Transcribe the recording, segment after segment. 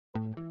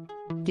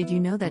Did you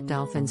know that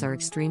dolphins are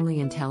extremely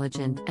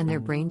intelligent and their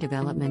brain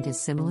development is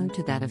similar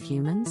to that of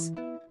humans?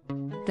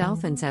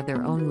 Dolphins have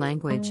their own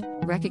language,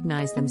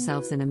 recognize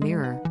themselves in a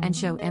mirror, and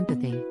show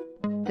empathy.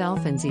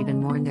 Dolphins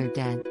even mourn their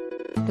dead.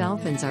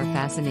 Dolphins are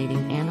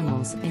fascinating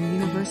animals and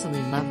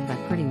universally loved by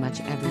pretty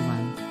much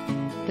everyone.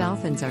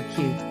 Dolphins are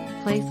cute,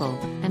 playful,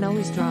 and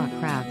always draw a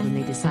crowd when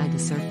they decide to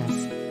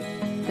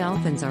surface.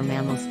 Dolphins are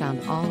mammals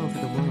found all over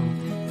the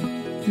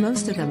world.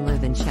 Most of them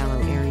live in shallow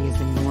areas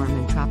in warm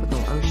and tropical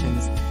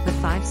oceans, but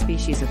 5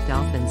 species of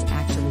dolphins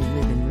actually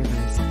live in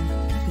rivers.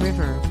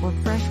 River, or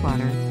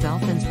freshwater,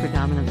 dolphins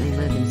predominantly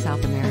live in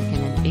South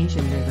American and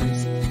Asian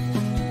rivers.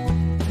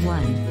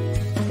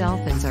 1.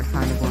 Dolphins are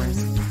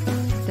carnivores.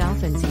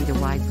 Dolphins eat a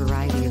wide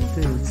variety of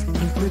foods,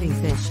 including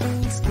fish,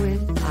 squid,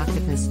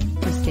 octopus,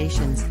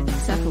 crustaceans,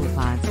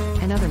 cephalopods,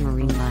 and other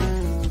marine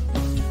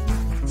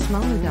life.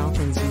 Smaller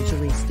dolphins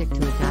usually stick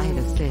to a diet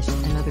of fish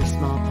and other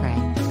small prey.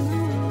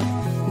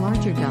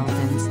 Larger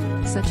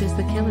dolphins, such as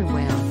the killer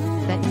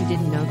whale, bet you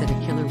didn't know that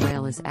a killer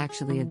whale is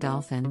actually a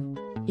dolphin,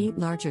 eat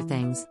larger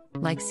things,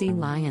 like sea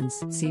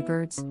lions,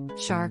 seabirds,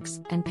 sharks,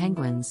 and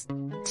penguins.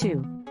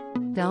 2.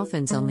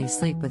 Dolphins only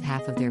sleep with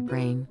half of their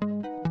brain.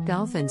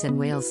 Dolphins and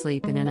whales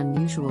sleep in an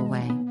unusual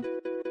way.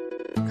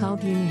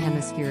 Called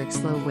unihemispheric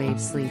slow-wave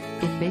sleep,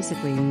 it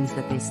basically means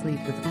that they sleep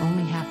with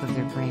only half of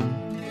their brain.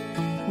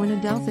 When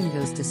a dolphin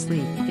goes to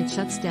sleep, it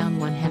shuts down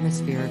one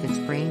hemisphere of its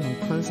brain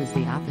and closes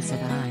the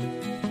opposite eye.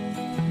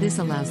 This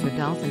allows the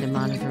dolphin to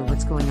monitor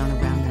what's going on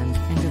around them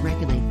and to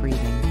regulate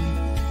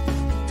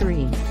breathing.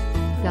 3.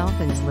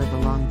 Dolphins live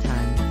a long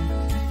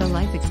time. The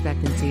life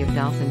expectancy of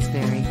dolphins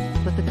vary,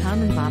 but the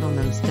common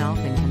bottlenose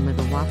dolphin can live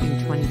a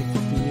whopping 20 to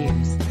 50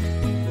 years.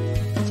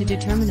 To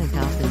determine a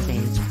dolphin's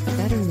age,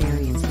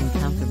 veterinarians can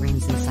count the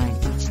rings inside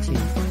each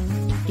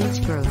tooth.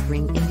 Each growth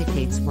ring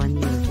indicates 1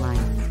 year of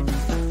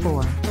life.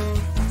 4.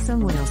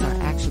 Some whales are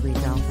actually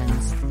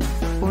dolphins.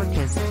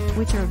 Orcas,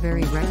 which are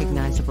very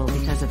recognizable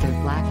because of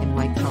their black and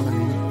white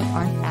coloring,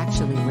 aren't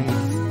actually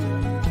whales.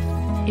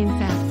 In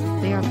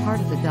fact, they are part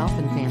of the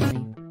dolphin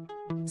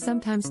family.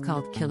 Sometimes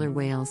called killer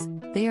whales,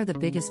 they are the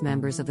biggest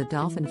members of the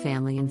dolphin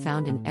family and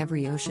found in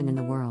every ocean in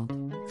the world.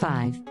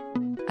 5.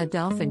 A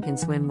dolphin can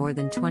swim more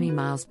than 20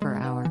 miles per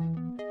hour.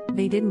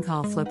 They didn't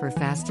call Flipper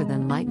faster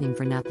than lightning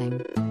for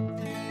nothing.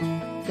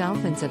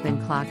 Dolphins have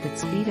been clocked at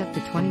speed up to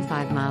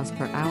 25 miles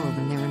per hour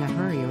when they're in a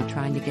hurry or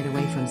trying to get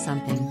away from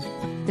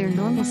something. Their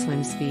normal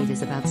swim speed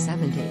is about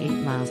 7 to 8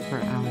 miles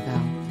per hour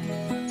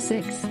though.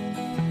 6.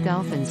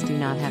 Dolphins do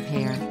not have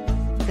hair.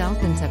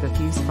 Dolphins have a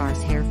few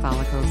sparse hair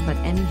follicles, but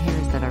any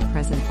hairs that are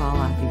present fall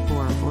out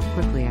before or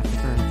quickly after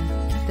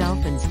birth.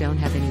 Dolphins don't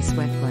have any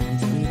sweat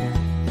glands either.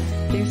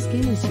 Their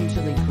skin is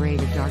usually gray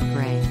to dark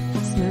gray,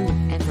 smooth,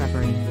 and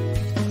rubbery.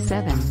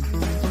 7.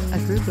 A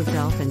group of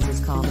dolphins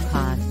is called a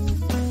pod.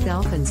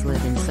 Dolphins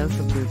live in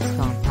social groups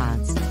called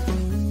pods.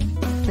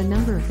 The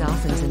number of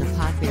dolphins in a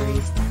pod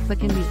varies, but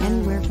can be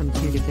anywhere from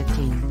 2 to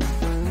 15.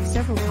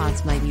 Several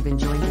pods might even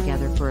join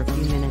together for a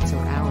few minutes or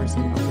hours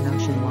in open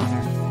ocean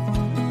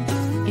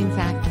water. In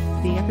fact,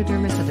 the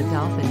epidermis of a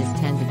dolphin is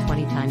 10 to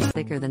 20 times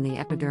thicker than the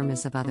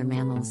epidermis of other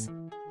mammals.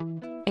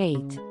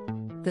 8.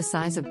 The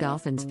size of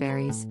dolphins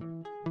varies.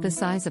 The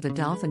size of a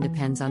dolphin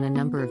depends on a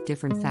number of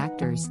different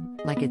factors,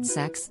 like its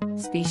sex,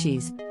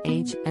 species,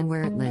 age, and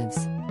where it lives.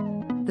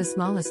 The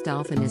smallest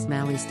dolphin is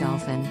Maui's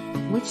dolphin,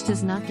 which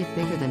does not get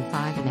bigger than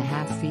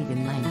 5.5 feet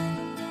in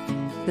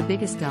length. The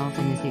biggest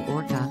dolphin is the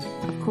orca,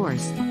 of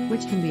course,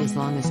 which can be as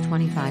long as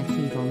 25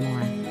 feet or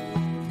more.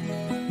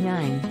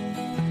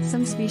 9.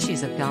 Some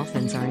species of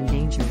dolphins are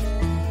endangered.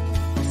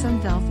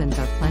 Some dolphins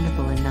are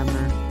plentiful in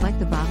number, like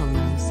the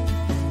bottlenose.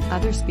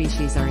 Other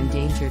species are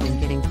endangered and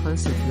getting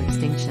closer to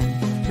extinction.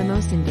 The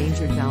most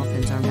endangered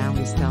dolphins are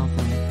Maui's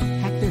dolphin,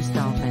 Hector's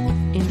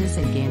dolphin, Indus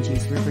and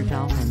Ganges river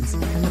dolphins,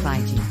 and the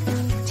Baiji.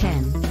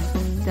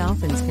 10.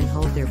 Dolphins can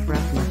hold their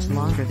breath much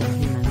longer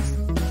than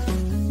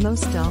humans.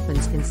 Most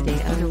dolphins can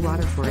stay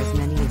underwater for as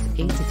many as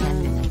 8 to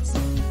 10 minutes.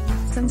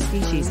 Some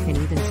species can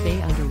even stay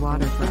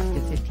underwater for up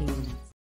to 15 minutes.